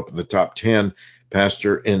have shown up in the top 10,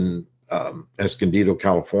 pastor in Escondido,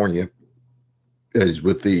 California, is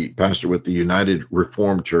pastor with the United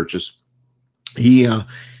Reformed Churches. He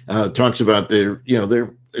talks about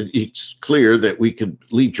it's clear that we could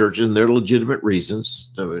leave churches, and there are legitimate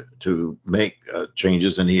reasons to make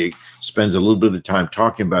changes, and he spends a little bit of time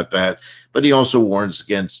talking about that. But he also warns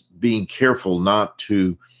against being careful not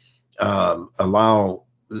to allow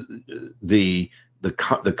the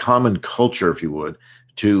common culture, if you would,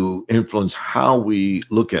 to influence how we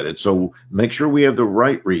look at it. So make sure we have the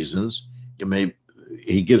right reasons.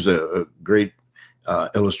 He gives a great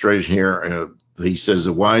illustration here. He says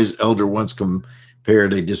a wise elder once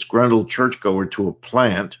compared a disgruntled churchgoer to a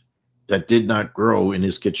plant that did not grow in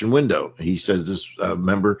his kitchen window. He says this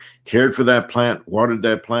member cared for that plant, watered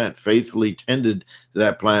that plant, faithfully tended to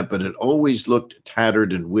that plant, but it always looked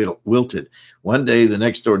tattered and wilted. One day, the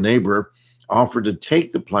next door neighbor offered to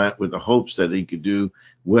take the plant with the hopes that he could do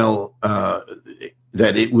well,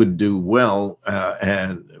 that it would do well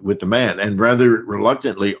and with the man, and rather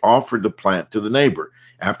reluctantly offered the plant to the neighbor.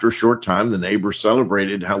 After a short time, the neighbor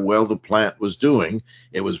celebrated how well the plant was doing.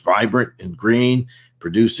 It was vibrant and green,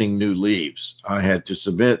 producing new leaves. I had to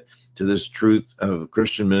submit to this truth of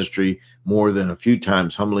Christian ministry more than a few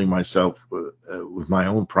times, humbling myself with my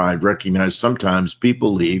own pride, recognize sometimes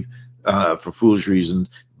people leave for foolish reasons,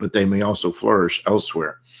 but they may also flourish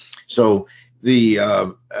elsewhere. So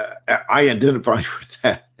I identify with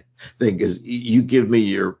that thing, because you give me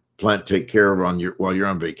your plant to take care of while you're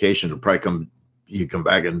on vacation, it'll probably come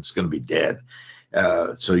back and it's going to be dead.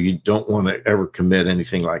 So you don't want to ever commit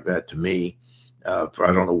anything like that to me. I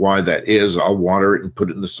don't know why that is. I'll water it and put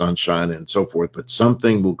it in the sunshine and so forth, but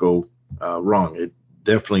something will go wrong. It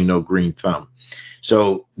definitely no green thumb.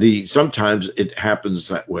 So sometimes it happens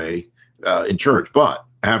that way in church. But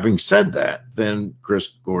having said that, then Chris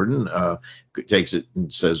Gordon takes it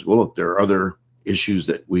and says, well, look, there are other issues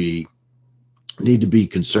that we need to be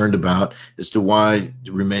concerned about as to why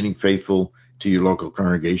remaining faithful to your local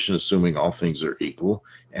congregation, assuming all things are equal.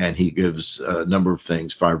 And he gives a number of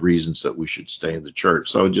things, 5 reasons that we should stay in the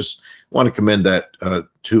church. So I just want to commend that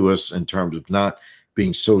to us in terms of not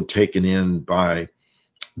being so taken in by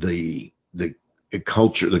the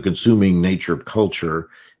culture, the consuming nature of culture,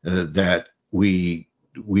 that we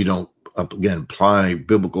don't, again, apply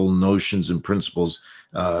biblical notions and principles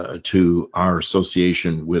to our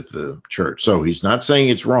association with the church. So he's not saying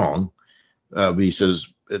it's wrong, but he says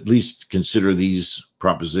at least consider these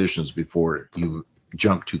propositions before you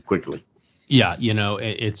jump too quickly. Yeah,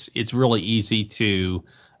 it's really easy to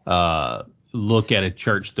look at a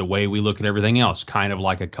church the way we look at everything else, kind of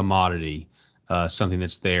like a commodity, something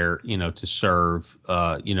that's there, to serve,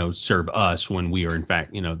 serve us when we are in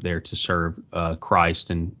fact, there to serve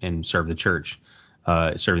Christ and serve the church.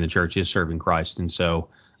 Serving the church is serving Christ, and so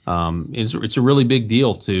it's a really big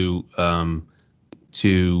deal to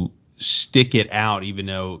stick it out, even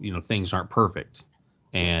though things aren't perfect,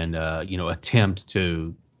 and attempt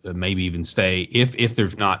to maybe even stay if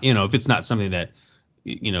there's not, if it's not something that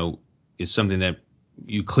is something that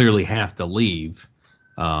you clearly have to leave.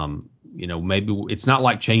 maybe it's not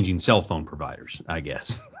like changing cell phone providers, I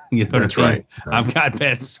guess. You know That's what I mean? right. I've got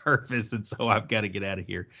bad service, and so I've got to get out of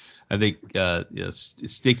here. I think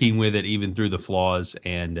sticking with it even through the flaws,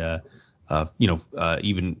 and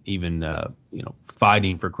even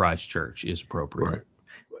fighting for Christ Church is appropriate.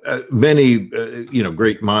 Right. Many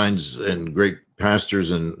great minds and great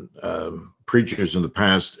pastors and preachers in the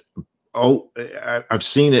past. I've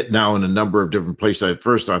seen it now in a number of different places. At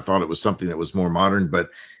first, I thought it was something that was more modern, but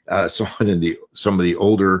saw it in some of the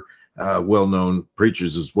older, well-known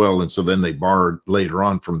preachers as well. And so then they borrowed later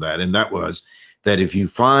on from that. And that was that if you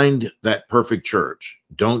find that perfect church,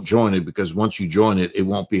 don't join it, because once you join it, it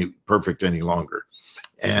won't be perfect any longer.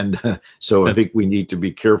 And so I think we need to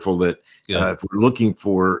be careful that if we're looking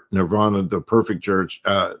for nirvana, the perfect church,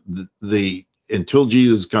 until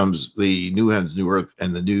Jesus comes, the new heavens, new earth,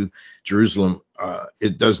 and the new Jerusalem,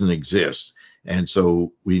 it doesn't exist. And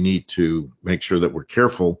so we need to make sure that we're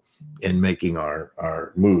careful in making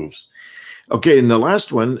our moves. Okay, and the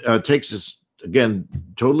last one takes us, again,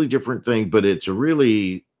 totally different thing, but it's a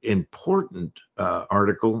really important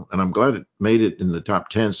article, and I'm glad it made it in the top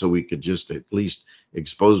 10 so we could just at least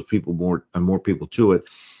expose people more people to it.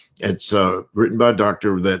 It's written by a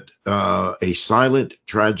doctor that a silent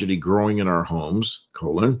tragedy growing in our homes,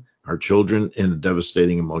 our children in a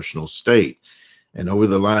devastating emotional state. And over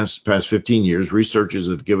the past 15 years, researchers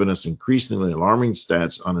have given us increasingly alarming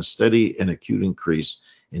stats on a steady and acute increase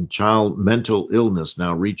in child mental illness,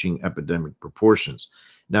 now reaching epidemic proportions.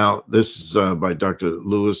 Now, this is by Dr.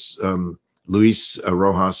 Luis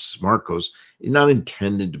Rojas Marcos. He's not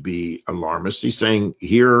intended to be alarmist. He's saying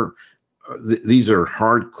here, these are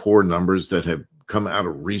hardcore numbers that have come out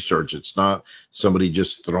of research. It's not somebody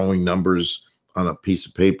just throwing numbers on a piece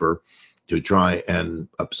of paper to try and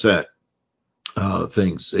upset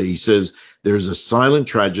things. He says there's a silent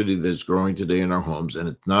tragedy that's growing today in our homes,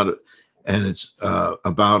 and it's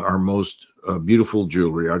about our most beautiful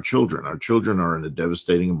jewelry, our children. Our children are in a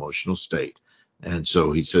devastating emotional state. And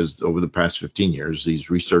so he says over the past 15 years, these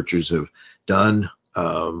researchers have done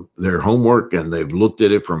their homework, and they've looked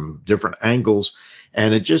at it from different angles.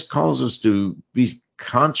 And it just calls us to be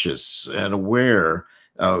conscious and aware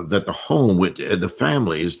that the home, the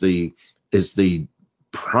family, is the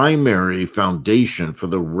primary foundation for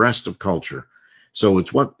the rest of culture. So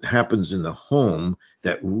it's what happens in the home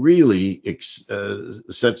that really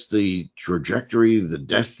sets the trajectory, the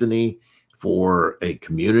destiny for a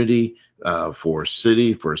community, for a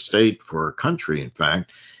city, for a state, for a country, in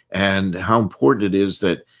fact, and how important it is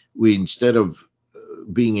that we, instead of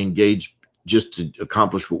being engaged just to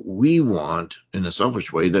accomplish what we want in a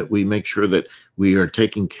selfish way, that we make sure that we are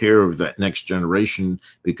taking care of that next generation,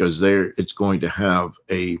 because it's going to have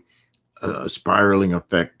a spiraling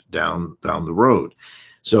effect down the road.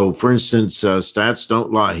 So, for instance, stats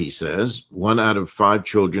don't lie, he says. 1 out of 5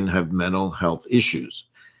 children have mental health issues.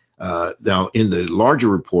 Now, in the larger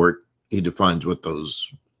report, he defines what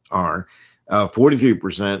those are.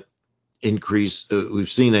 43% increase.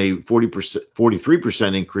 We've seen a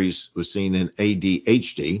 43% increase was seen in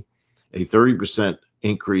ADHD, a 30%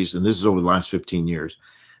 increase, and this is over the last 15 years.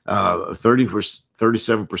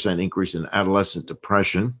 37% increase in adolescent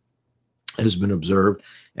depression has been observed,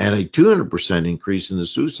 and a 200% increase in the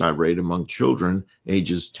suicide rate among children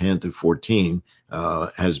ages 10 to 14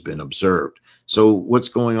 has been observed. So what's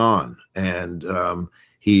going on? And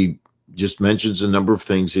he just mentions a number of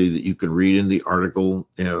things that you can read in the article,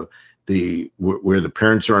 where the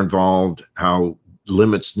parents are involved, how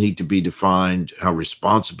limits need to be defined, how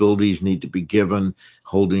responsibilities need to be given,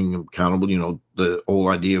 holding them accountable, the whole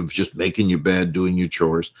idea of just making your bed, doing your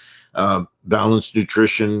chores, balanced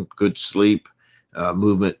nutrition, good sleep,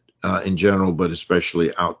 movement in general, but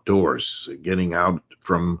especially outdoors, getting out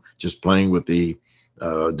from just playing with the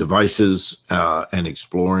devices and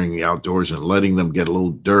exploring the outdoors and letting them get a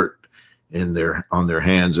little dirt on their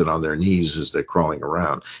hands and on their knees as they're crawling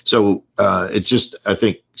around. So it's just, I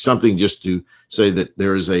think, something just to say that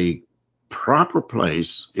there is a proper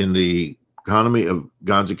place in the economy of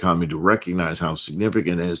God's economy to recognize how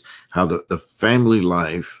significant it is, how the family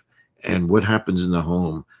life and what happens in the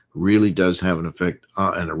home really does have an effect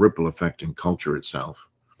and a ripple effect in culture itself.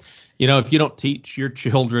 If you don't teach your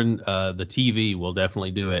children, the TV will definitely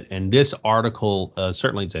do it. And this article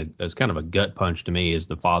certainly is kind of a gut punch to me as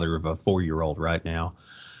the father of a 4-year-old right now.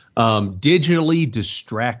 Digitally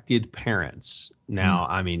distracted parents. Now,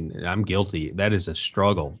 I mean, I'm guilty. That is a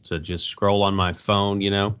struggle to just scroll on my phone,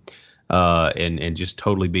 and just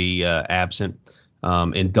totally be absent.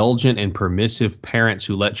 Indulgent and permissive parents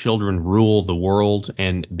who let children rule the world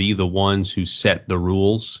and be the ones who set the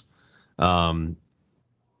rules.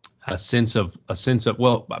 a sense of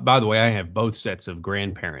well, by the way, I have both sets of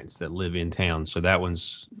grandparents that live in town, so that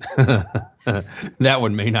one's that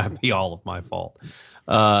one may not be all of my fault.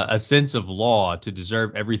 A sense of law to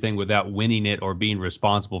deserve everything without winning it or being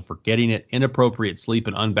responsible for getting it, inappropriate sleep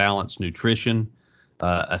and unbalanced nutrition,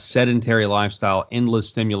 a sedentary lifestyle, endless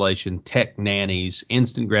stimulation, tech nannies,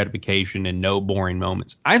 instant gratification, and no boring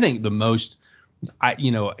moments. I think the most,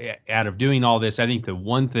 out of doing all this, I think the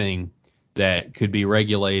one thing that could be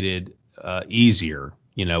regulated easier,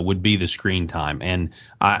 would be the screen time and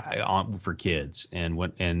for kids. And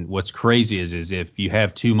what's crazy is if you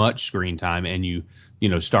have too much screen time and you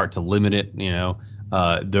start to limit it,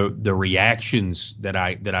 the reactions that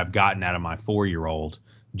I've gotten out of my 4-year-old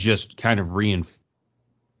just kind of reinforce.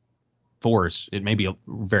 It may be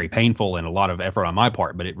very painful and a lot of effort on my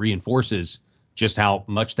part, but it reinforces just how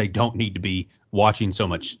much they don't need to be watching so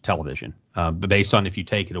much television. But based on if you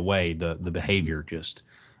take it away, the behavior just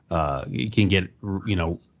it can get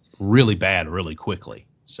really bad really quickly.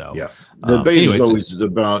 So yeah, the debate anyway, is always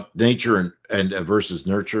about nature and versus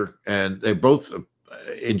nurture, and they're both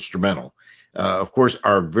instrumental. Of course,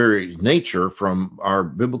 our very nature, from our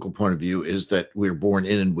biblical point of view, is that we're born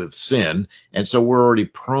in and with sin, and so we're already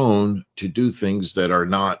prone to do things that are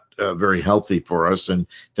not very healthy for us, and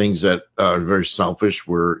things that are very selfish.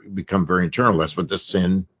 Become very internal. That's what the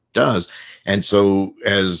sin does. And so,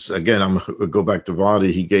 as again, I'm going to go back to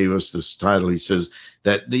Vadi. He gave us this title. He says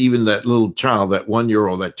that even that little child, that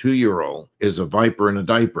 1-year-old, that 2-year-old, is a viper in a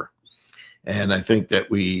diaper. And I think that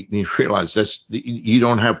we need to realize you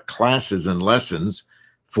don't have classes and lessons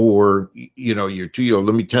for your 2-year-old.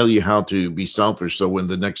 Let me tell you how to be selfish. So when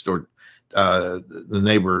the next door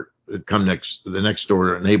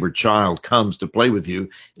neighbor child comes to play with you,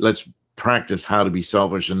 let's practice how to be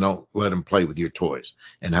selfish and don't let him play with your toys,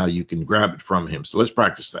 and how you can grab it from him. So let's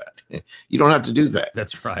practice that. You don't have to do that.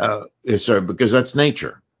 That's right. Because that's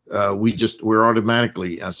nature. We're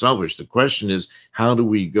automatically selfish. The question is, how do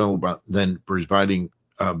we go about then providing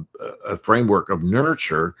a framework of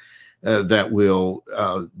nurture that will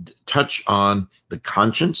touch on the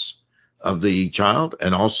conscience of the child,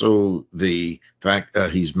 and also the fact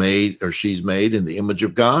he's made or she's made in the image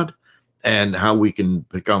of God, and how we can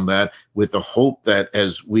pick on that with the hope that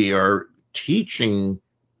as we are teaching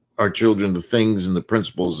our children the things and the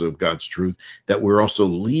principles of God's truth, that we're also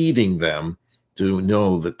leading them to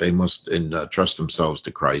know that they must trust themselves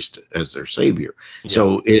to Christ as their Savior. Yeah.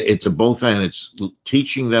 So it's a both and. It's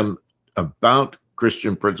teaching them about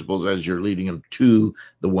Christian principles as you're leading them to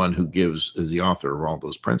the one who is the author of all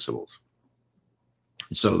those principles.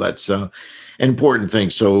 So that's an important thing.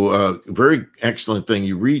 So very excellent thing.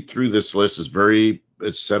 You read through this list.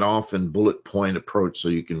 It's set off in bullet point approach, so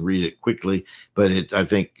you can read it quickly. But I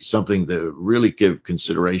think something to really give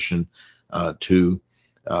consideration to.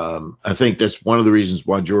 I think that's one of the reasons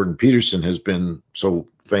why Jordan Peterson has been so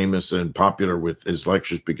famous and popular with his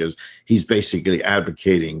lectures, because he's basically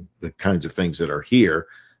advocating the kinds of things that are here,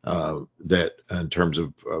 that in terms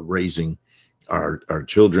of raising our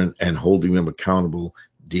children and holding them accountable,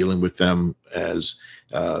 dealing with them as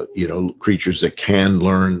creatures that can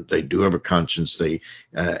learn. They do have a conscience.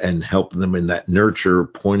 And help them in that nurture,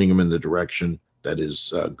 pointing them in the direction that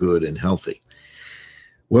is good and healthy.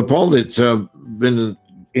 Well, Paul, it's been an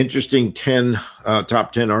interesting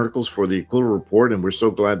top 10 articles for the Aquila Report, and we're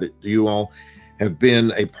so glad that you all have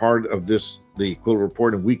been a part of the Aquila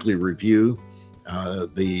Report and weekly review.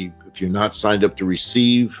 If you're not signed up to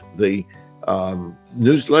receive the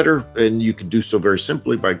newsletter, and you can do so very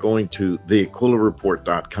simply by going to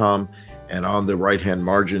theaquilareport.com, and on the right-hand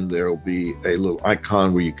margin there will be a little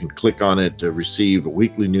icon where you can click on it to receive a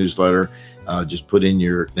weekly newsletter. Just put in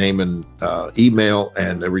your name and email,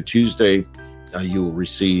 and every Tuesday you will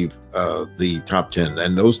receive the top 10.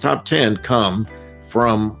 And those top 10 come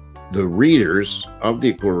from the readers of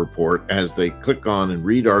the Aquila Report as they click on and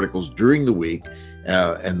read articles during the week.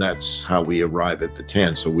 And that's how we arrive at the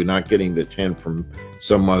 10. So we're not getting the 10 from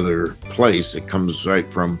some other place. It comes right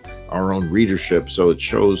from our own readership. So it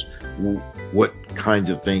shows what kinds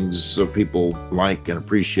of things people like and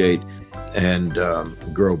appreciate and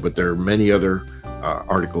grow. But there are many other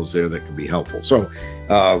articles there that can be helpful. So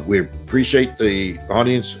we appreciate the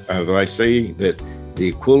audience. As I say, that the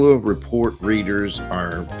Aquila Report readers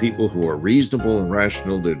are people who are reasonable and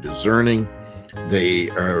rational. They're discerning. They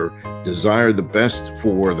desire the best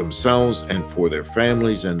for themselves and for their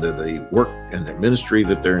families and the work and the ministry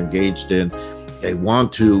that they're engaged in. They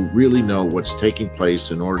want to really know what's taking place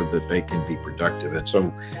in order that they can be productive. And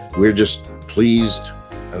so we're just pleased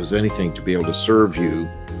as anything to be able to serve you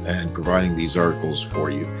and providing these articles for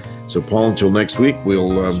you. So, Paul, until next week,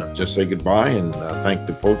 we'll just say goodbye and thank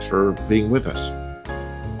the folks for being with us.